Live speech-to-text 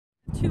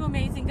Two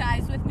amazing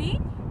guys with me.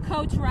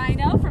 Coach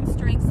Rhino from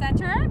Strength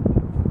Center.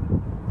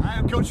 I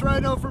am Coach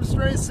Rhino from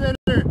Strength Center.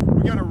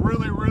 We got a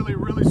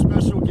really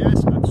special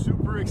guest. I'm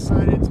super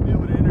excited to be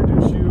able to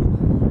introduce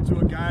you to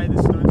a guy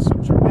that's done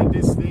some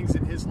tremendous things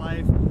in his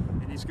life,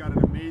 and he's got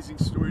an amazing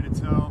story to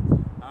tell.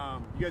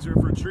 You guys are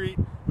in for a treat.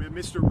 We have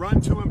Mr.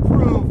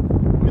 Run2Improve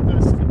with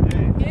us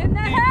today. In the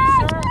Thank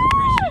house! you, sir.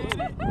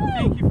 Appreciate it.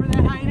 Thank you for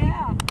that, Heidi.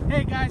 Yeah.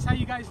 Hey guys, how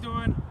you guys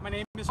doing? My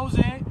name is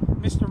Jose,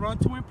 Mr.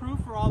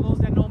 Run2Improve for all those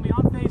that know me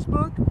on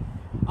Facebook.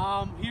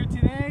 Here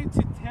today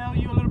to tell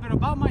you a little bit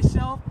about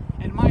myself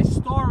and my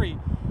story.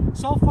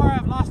 So far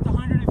I've lost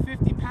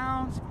 150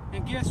 pounds,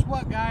 and guess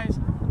what, guys?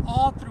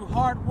 All through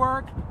hard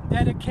work,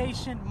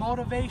 dedication,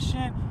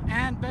 motivation,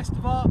 and best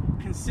of all,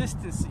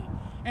 consistency.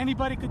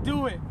 Anybody could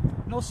do it.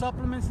 No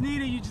supplements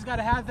needed. You just got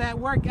to have that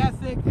work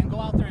ethic and go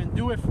out there and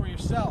do it for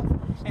yourself.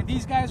 And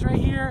these guys right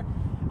here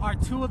are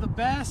two of the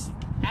best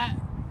at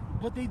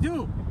what they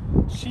do.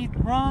 She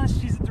runs,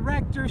 she's a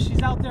director,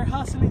 she's out there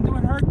hustling,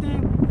 doing her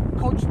thing.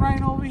 Coach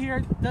Rhino over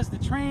here does the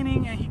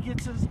training, and he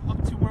gets us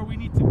up to where we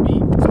need to be.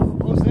 So,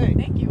 Jose,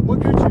 Thank you. What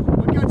got you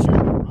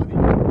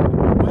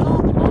running?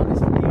 Well,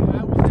 honestly,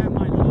 I was at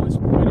my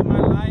lowest point in my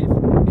life,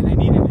 and I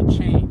needed a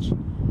change.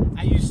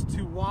 I used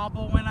to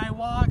wobble when I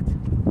walked,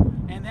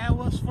 and that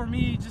was for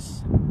me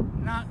just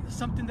not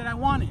something that I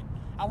wanted.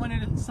 I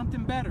wanted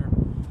something better.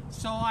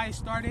 So I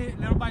started,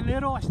 little by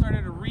little, I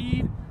started to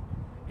read.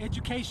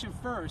 Education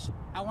first.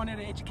 I wanted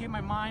to educate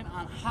my mind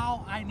on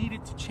how I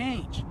needed to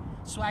change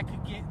so I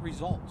could get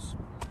results.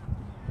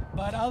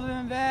 But other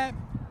than that,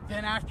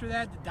 then after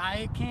that, the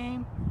diet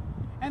came,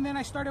 and then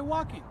I started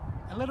walking.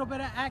 A little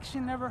bit of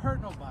action never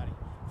hurt nobody.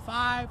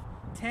 5,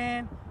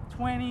 10,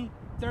 20,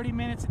 30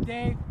 minutes a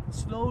day,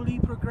 slowly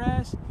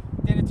progressed.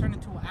 Then it turned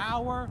into an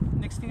hour.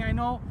 Next thing I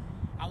know,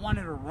 I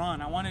wanted to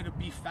run. I wanted to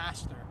be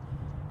faster.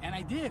 And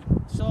I did.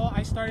 So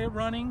I started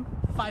running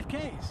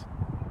 5Ks.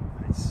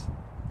 Nice.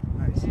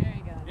 There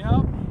you go.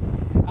 Yep.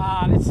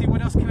 Let's see,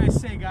 what else can I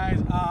say, guys?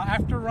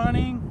 After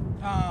running,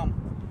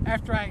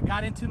 after I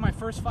got into my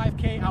first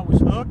 5K, I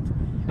was hooked.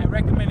 I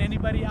recommend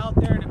anybody out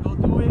there to go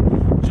do it.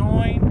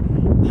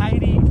 Join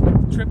Heidi,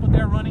 Triple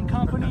Dare Running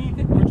Company,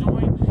 or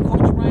join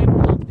Coach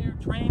Rhino out there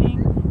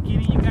training,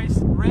 getting you guys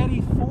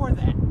ready for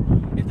that.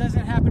 It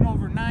doesn't happen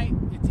overnight.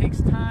 It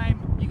takes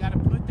time. You got to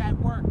put that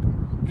work,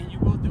 and you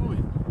will do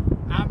it.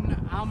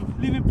 I'm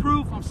living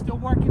proof. I'm still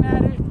working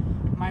at it.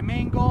 My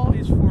main goal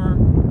is for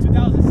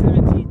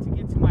 2017 to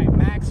get to my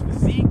max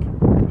physique,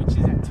 which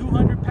is at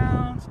 200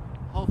 pounds.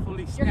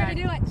 Hopefully, You're going to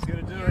do it. He's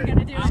gonna do You're it. going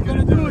to do it. I'm going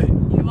to do it.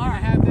 You are. I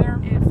have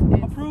their It's-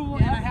 approval,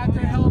 yeah, and I have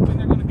their yeah. help, and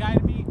they're going to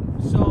guide me.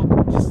 So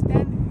just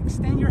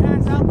extend your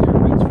hands out there,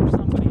 reach for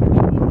somebody. They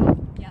will help.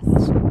 Yes.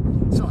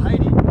 So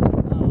Heidi, what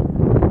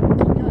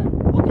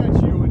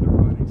got you into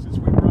running? Since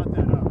we brought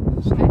that up,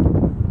 so Okay.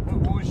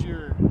 what was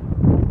your?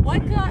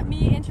 What got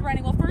me into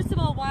running? Well, first of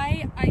all,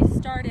 why I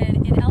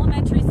started in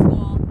elementary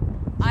school,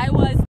 I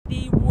was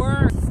the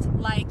worst,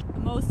 like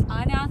most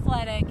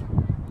unathletic,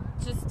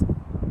 just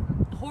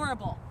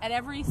horrible at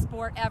every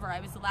sport ever. I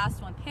was the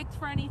last one picked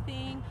for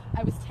anything.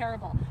 I was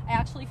terrible. I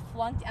actually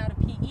flunked out of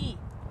PE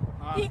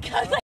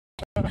because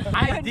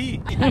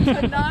ID. I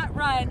could not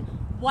run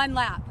one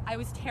lap. I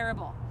was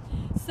terrible.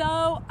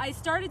 So I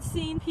started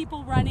seeing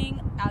people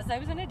running as I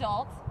was an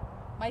adult.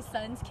 My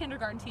son's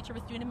kindergarten teacher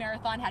was doing a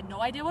marathon, had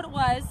no idea what it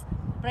was,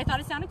 but I thought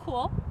it sounded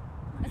cool.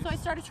 And so I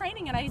started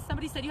training, and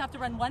somebody said you have to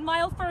run 1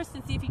 mile first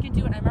and see if you can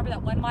do it. And I remember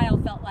that 1 mile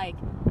felt like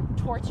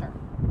torture.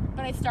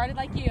 But I started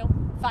like you,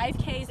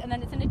 5Ks, and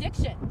then it's an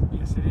addiction.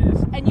 Yes, it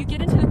is. And you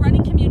get into the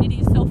running community,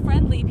 it's so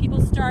friendly. People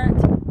start,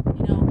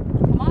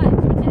 come on,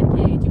 do a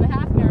 10K, do a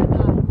half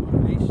marathon,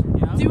 Motivation,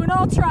 yeah. do an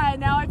ultra, and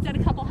now I've done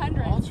a couple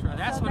hundred. Ultra,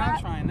 that's what I'm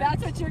trying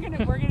That's next. what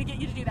we're gonna get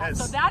you to do that. Yes.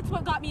 So that's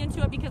what got me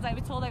into it, because I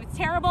was told I was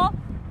terrible.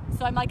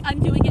 So I'm like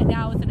undoing it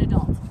now as an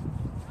adult.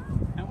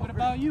 And what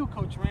about you,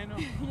 Coach Randall?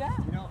 Yeah.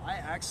 I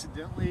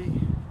accidentally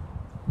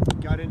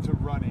got into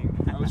running.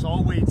 I was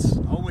all weights,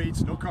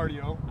 no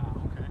cardio.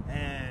 Okay.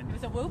 And It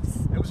was a whoops.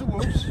 it was a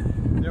whoops.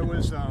 There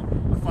was a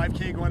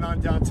 5K going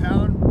on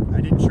downtown.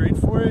 I didn't train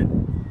for it.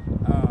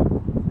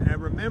 And I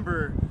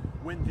remember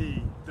when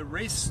the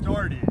race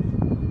started,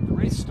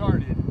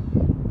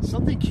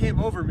 something came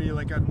over me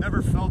like I've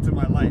never felt in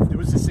my life. There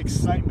was this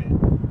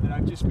excitement that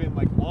I've just been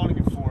like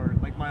longing for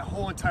like my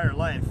whole entire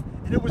life.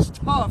 And it was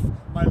tough.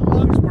 My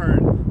lungs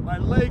burned, my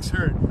legs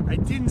hurt. I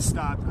didn't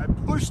stop. I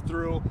pushed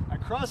through, I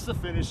crossed the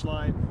finish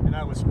line, and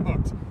I was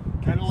hooked.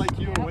 Kind of like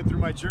you, I went through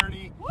my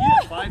journey,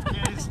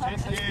 5Ks,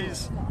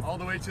 10Ks, all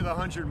the way to the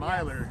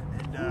 100-miler.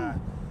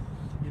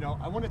 And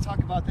I want to talk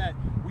about that.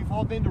 We've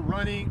all been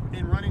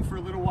running for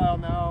a little while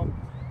now.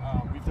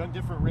 We've done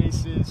different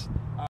races.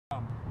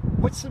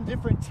 What's some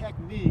different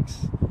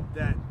techniques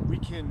that we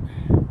can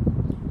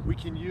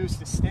use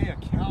to stay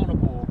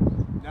accountable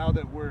now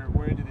that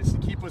we're into this, to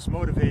keep us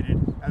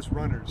motivated as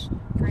runners?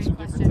 Great Some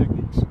question.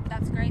 different techniques.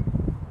 That's great.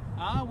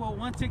 Well,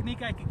 one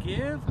technique I could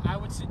give, I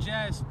would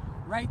suggest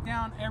write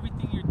down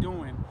everything you're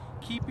doing.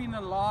 Keeping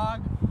a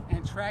log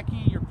and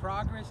tracking your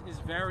progress is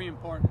very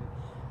important.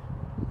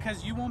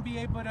 because you won't be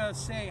able to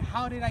say,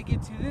 how did I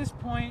get to this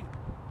point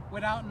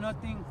without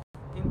nothing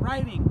in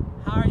writing?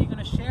 How are you going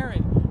to share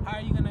it? How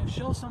are you going to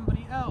show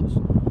somebody else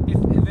if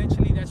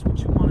eventually that's what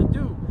you want to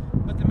do?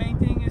 But the main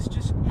thing is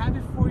just have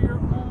it for your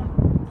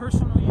own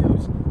personal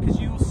use, because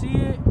you'll see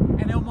it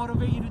and it'll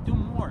motivate you to do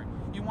more.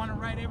 You want to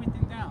write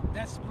everything down.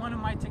 That's one of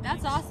my techniques.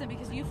 That's awesome,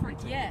 because you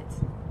forget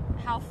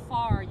how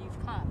far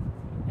you've come.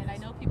 And I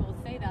know people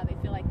will say that. They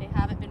feel like they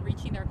haven't been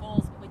reaching their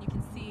goals, but when you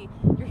can see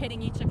you're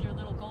hitting each of your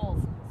little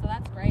goals. So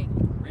that's great.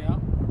 Yeah.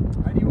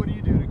 Heidi, what do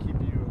you do to keep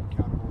you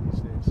accountable these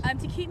days?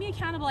 To keep me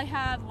accountable, I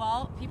have,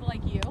 well, people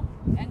like you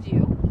and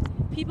you.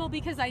 People,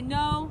 because I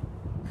know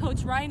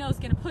Coach Rhino is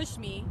going to push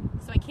me,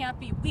 so I can't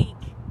be weak.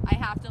 I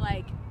have to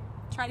like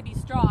try to be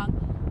strong.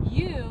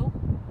 You're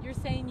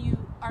saying you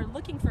are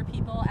looking for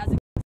people as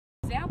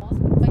examples.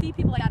 So I see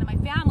people like that in my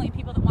family,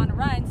 people that want to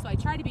run, so I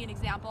try to be an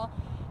example.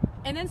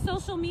 And then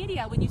social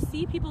media, when you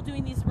see people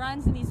doing these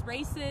runs and these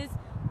races,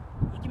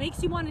 it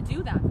makes you want to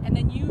do them. And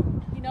then you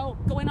know,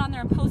 going on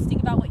there and posting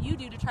about what you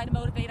do to try to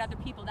motivate other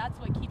people. That's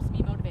what keeps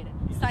me motivated.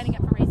 Signing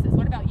up for races.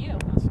 What about you?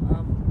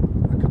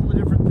 A couple of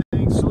different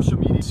things. Social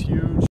media is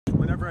huge.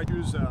 Whenever I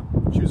choose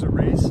a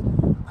race,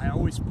 I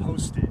always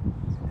post it,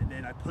 and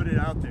then I put it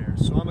out there.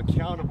 So I'm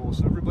accountable.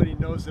 So everybody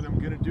knows that I'm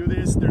going to do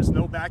this. There's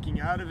no backing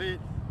out of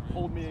it.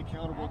 Hold me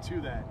accountable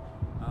to that.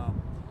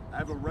 I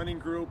have a running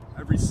group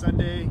every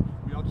Sunday.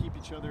 We all keep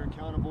each other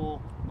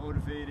accountable,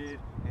 motivated,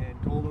 and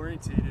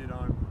goal-orientated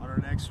on our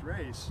next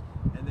race.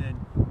 And then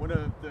one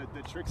of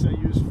the tricks I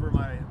use for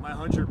my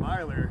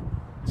 100-miler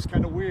is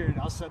kind of weird,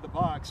 outside the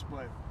box,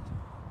 but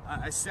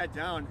I sat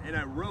down and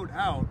I wrote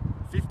out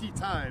 50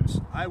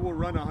 times, I will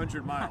run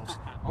 100 miles,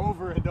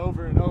 over and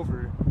over and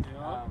over,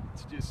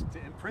 to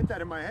imprint that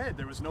in my head.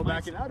 There was no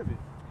backing out of it.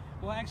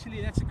 Well,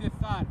 actually, that's a good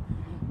thought.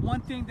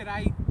 One thing that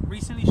I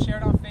recently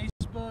shared on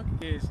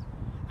Facebook is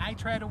I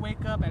try to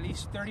wake up at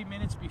least 30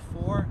 minutes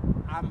before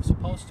I'm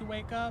supposed to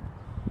wake up.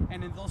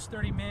 And in those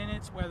 30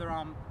 minutes, whether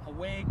I'm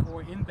awake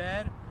or in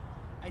bed,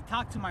 I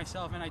talk to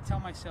myself and I tell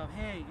myself,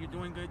 hey, you're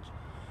doing good.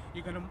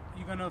 You're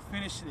gonna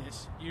finish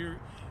this. You're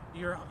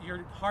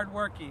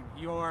hardworking.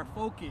 You're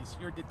focused.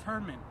 You're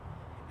determined.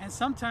 And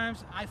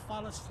sometimes I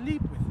fall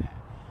asleep with that.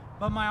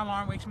 But my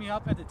alarm wakes me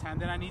up at the time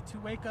that I need to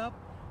wake up.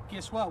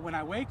 Guess what? When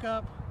I wake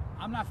up,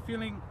 I'm not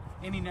feeling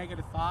any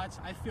negative thoughts.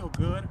 I feel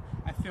good.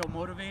 I feel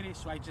motivated.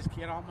 So I just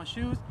get off my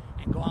shoes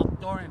and go out the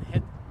door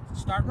and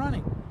start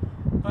running.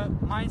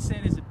 But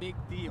mindset is a big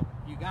deal.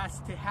 You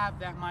got to have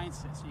that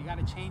mindset. So you got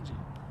to change it.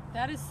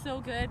 That is so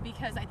good,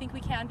 because I think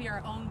we can be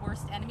our own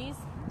worst enemies.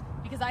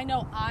 Because I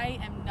know I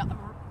am not,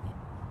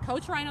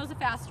 Coach Rhino's a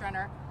fast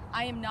runner.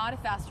 I am not a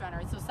fast runner.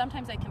 And so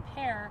sometimes I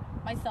compare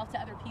myself to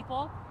other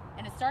people,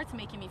 and it starts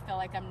making me feel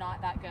like I'm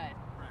not that good.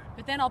 Right.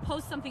 But then I'll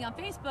post something on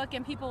Facebook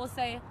and people will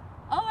say,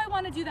 oh, I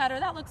want to do that, or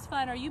that looks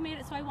fun, or you made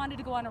it so I wanted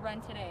to go on a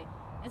run today.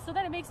 And so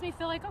then it makes me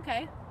feel like,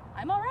 okay,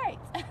 I'm all right.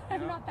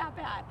 I'm not that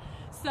bad.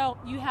 So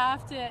you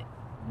have to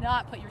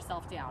not put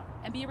yourself down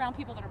and be around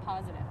people that are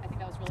positive. I think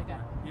that was really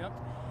good. Yep.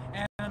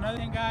 And another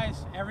thing,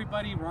 guys,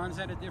 everybody runs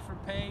at a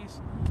different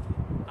pace.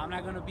 I'm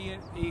not going to be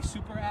a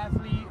super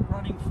athlete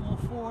running full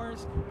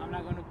force. I'm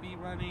not going to be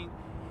running.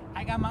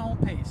 I got my own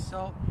pace.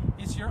 So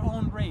it's your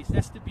own race.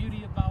 That's the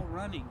beauty about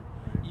running.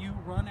 You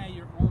run at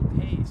your own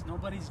pace.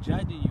 Nobody's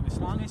judging you. As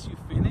long as you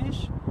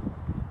finish,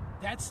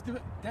 that's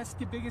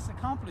the biggest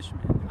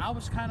accomplishment. I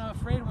was kind of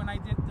afraid when I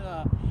did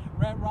the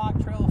Red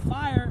Rock Trail of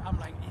Fire. I'm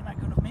like, am I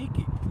going to make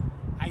it?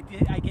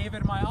 I gave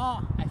it my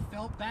all. I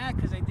felt bad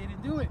because I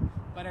didn't do it,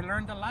 but I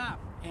learned a lot.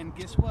 And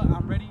guess what?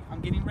 I'm ready.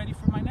 I'm getting ready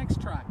for my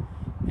next try,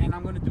 and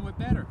I'm going to do it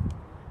better.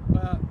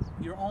 But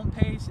your own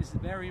pace is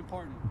very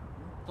important.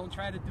 Don't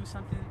try to do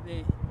something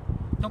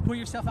don't put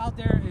yourself out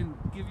there and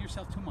give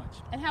yourself too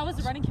much. And how is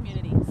the running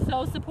community?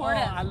 So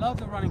supportive. Oh, I love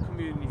the running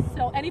community.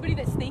 So anybody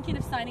that's thinking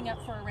of signing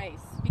up for a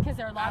race, because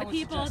there are a lot of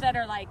people that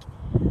are like,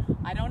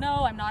 I don't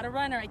know, I'm not a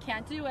runner, I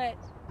can't do it.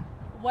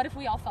 What if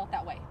we all felt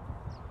that way?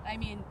 I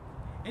mean,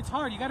 it's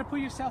hard. You got to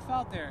put yourself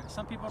out there.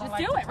 Some people don't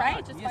like to do it, talk.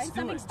 right? Just find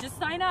something. Just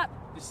sign up.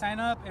 Just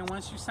sign up, and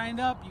once you signed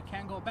up, you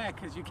can't go back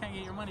because you can't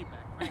get your money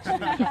back.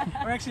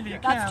 Or actually you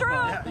can. That's true.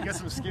 Yeah, you got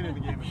some skin in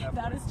the game at that point.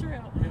 That is true.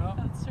 Yeah.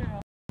 That's true.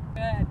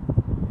 Good.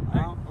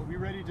 Are we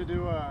ready to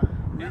do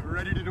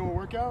a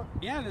workout?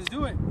 Yeah, let's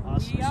do it.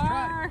 Awesome. We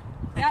are.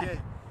 Okay.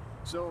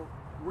 So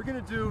we're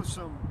gonna do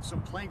some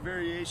plank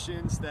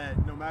variations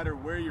that no matter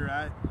where you're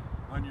at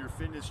on your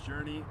fitness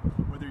journey,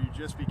 whether you're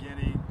just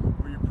beginning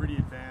or you're pretty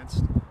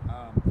advanced,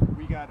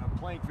 we got a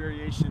plank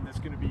variation that's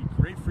going to be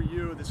great for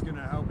you, that's going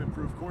to help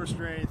improve core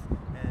strength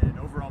and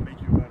overall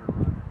make you a better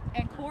runner.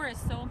 And core is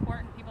so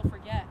important, people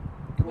forget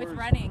with Core is-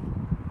 running.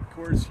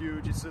 Core is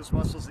huge. It's those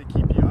muscles that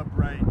keep you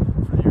upright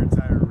for your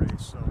entire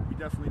race. So we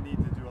definitely need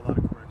to do a lot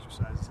of core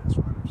exercises as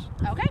runners.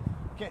 Okay.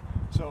 Okay,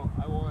 so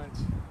I want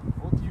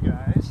both you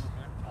guys.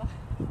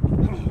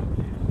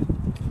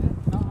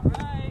 All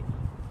right.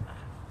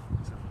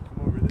 So come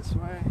over this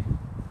way.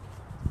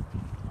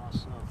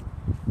 Awesome.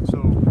 So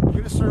we're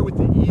going to start with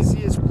the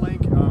easiest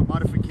plank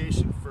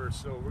modification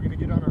first. So we're going to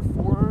get on our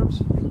forearms.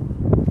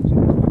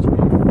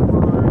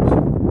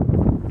 Forearms.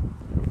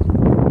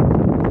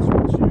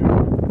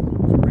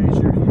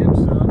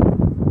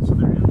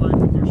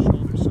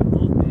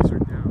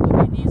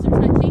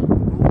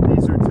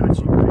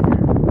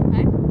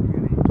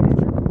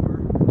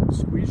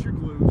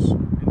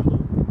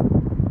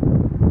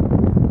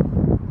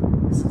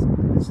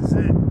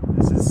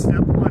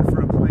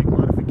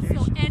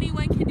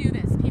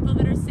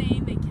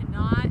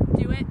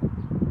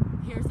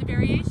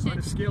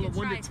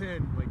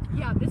 10? Like,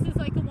 Yeah, this is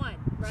like a 1,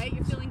 right?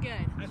 You're feeling good.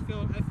 I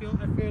feel it.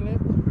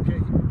 okay,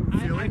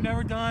 feel I've it?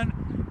 never done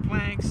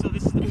planks, so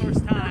this is the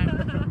first time.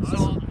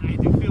 So I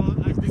do feel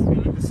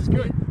it. This is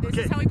good. This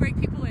Okay. is how we break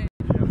people in.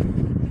 Yeah.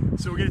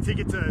 So we're gonna take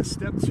it to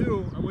step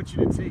 2. I want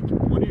you to take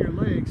one of your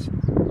legs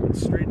and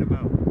straighten them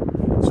out.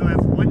 So I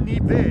have one knee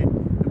bent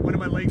and one of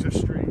my legs are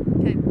straight.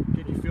 Okay.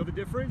 Can you feel the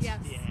difference? Yes.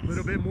 A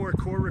little bit more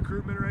core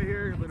recruitment right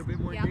here, a little bit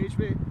more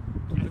engagement.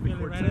 I Keeping the feel it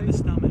core right tight. in the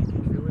stomach.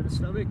 Feel it in the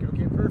stomach?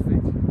 Okay,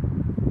 perfect.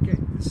 Okay,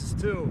 this is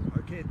 2.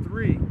 Okay,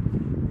 3.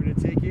 We're gonna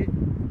take it,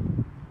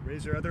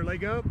 raise our other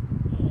leg up.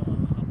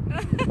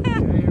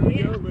 Okay, here we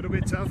go, a little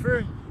bit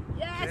tougher.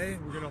 Yes. Okay,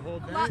 we're gonna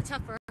hold A that. lot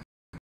tougher.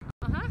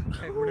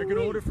 Okay, we're not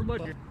gonna hold it for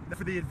much. Now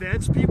for the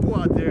advanced people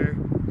out there,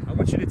 I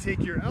want you to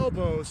take your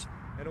elbows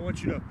and I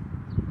want you to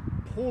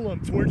pull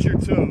them towards your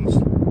toes.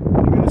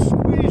 You're gonna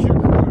squeeze your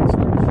core as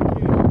hard as you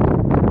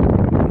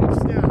can. Hips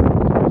down.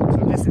 So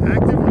I'm just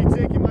actively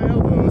taking my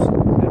elbows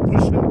and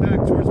pushing them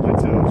back towards my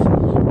toes.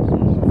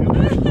 Feel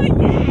that?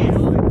 Yes.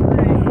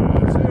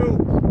 3, 2,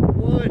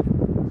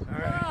 1. All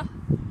right.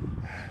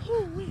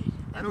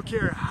 I don't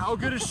care how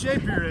good a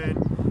shape you're in.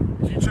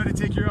 If you try to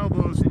take your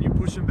elbows and you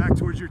push them back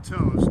towards your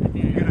toes,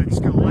 it's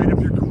gonna light up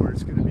your core.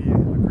 It's gonna be a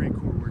great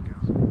core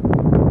workout.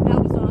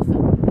 That was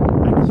awesome. I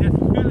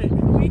can definitely feel it.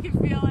 We can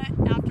feel it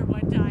after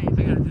one time.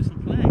 I gotta do some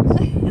planks.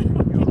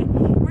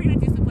 We're gonna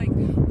do some planks.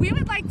 We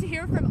would like to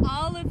hear from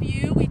all of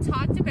you. We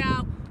talked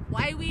about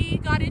why we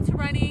got into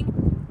running,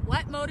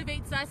 what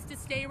motivates us to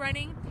stay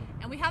running,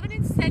 and we have an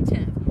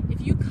incentive.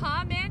 If you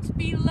comment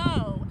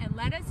below and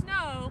let us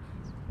know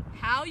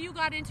how you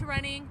got into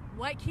running,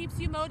 what keeps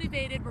you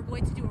motivated, we're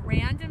going to do a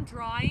random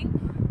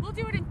drawing. We'll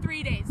do it in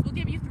 3 days. We'll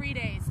give you 3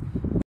 days.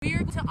 We are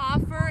going to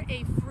offer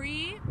a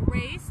free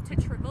race to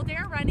Triple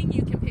Dare Running.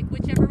 You can pick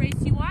whichever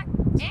race you want.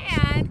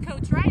 And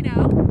Coach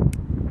Rhino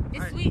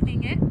is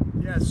sweetening it.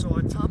 Yeah, so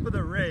on top of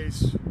the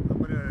race,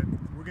 we're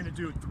gonna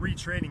do 3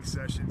 training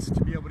sessions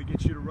to be able to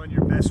get you to run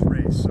your best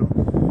race. So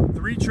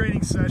 3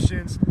 training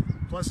sessions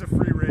plus a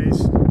free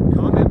race.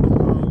 Comment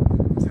below.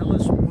 Tell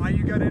us why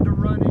you got into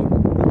running,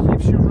 what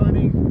keeps you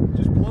running.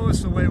 Just blow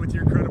us away with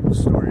your incredible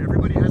story.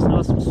 Everybody has an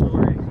awesome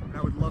story, and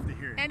I would love to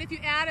hear it. And if you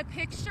add a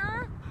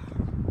picture,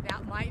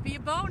 that might be a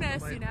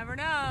bonus. You never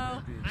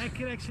know. I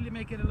could actually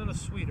make it a little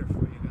sweeter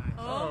for you guys.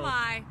 Oh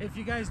my. If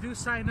you guys do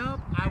sign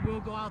up, I will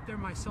go out there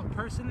myself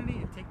personally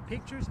and take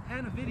pictures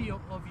and a video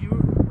of your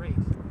race.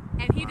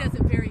 And he does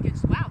a very good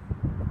job. Wow.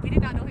 We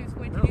did not know he was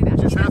going to do that. It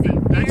just He does a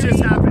happened. That very,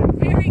 just happened.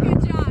 Very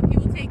good job. He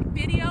will take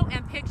video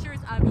and pictures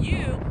of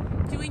you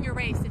doing your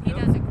race, and he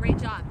does a great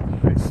job.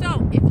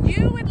 So if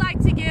you would like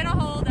to get a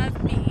hold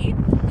of me,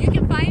 you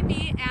can find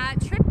me at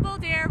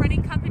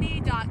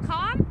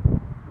tripledarerunningcompany.com.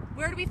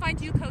 Where do we find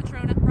you, Coach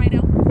Rhino?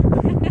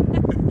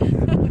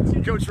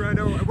 Coach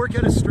Rhino, I work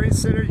at a strength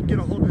center. You can get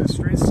a hold of the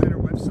strength center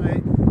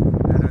website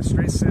at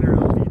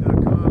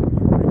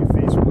strengthcenterlv.com, or you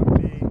can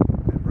Facebook me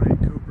at Ryan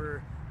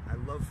Cooper. I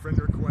love friend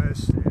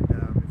requests, and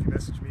if you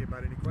message me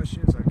about any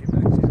questions, I'll get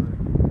back to you.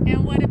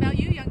 And what about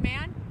you, young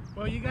man?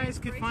 Well, you guys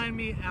can find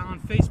me on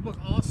Facebook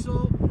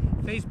also,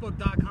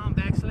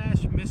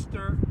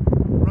 facebook.com/Mr.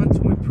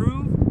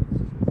 Run2Improve.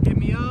 Hit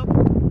me up,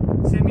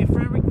 send me a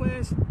friend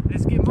request.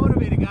 Let's get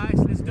motivated, guys.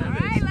 Let's do All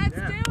this. right, let's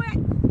do it.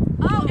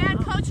 Oh, and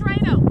Coach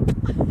Rhino,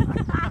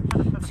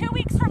 2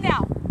 weeks from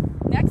now,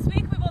 next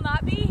week we will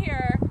not be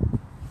here,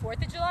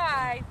 4th of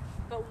July,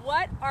 but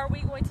what are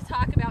we going to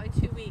talk about in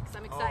 2 weeks?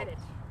 I'm excited.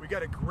 We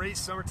got a great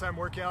summertime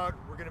workout.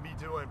 We're going to be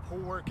doing pool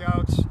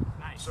workouts.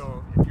 Nice.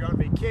 So if you're on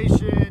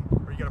vacation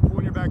or you got a pool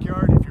in your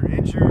backyard, if you're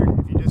injured,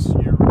 if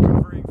you're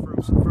recovering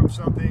from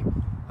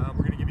something, we're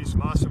going to give you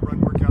some awesome run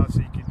workouts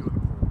that you can do in the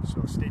pool.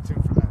 So stay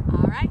tuned for that.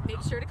 All right,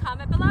 make sure to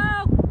comment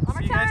below. One more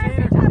See you guys time.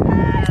 later. Good job,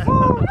 guys. Yeah.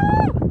 Woo!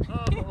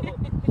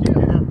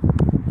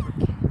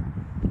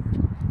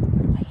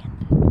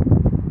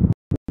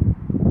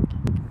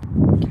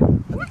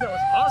 That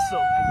was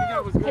awesome. I think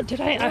that was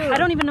good. I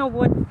don't even know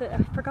what I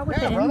forgot what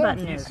the end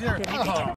button is. Here. Did I-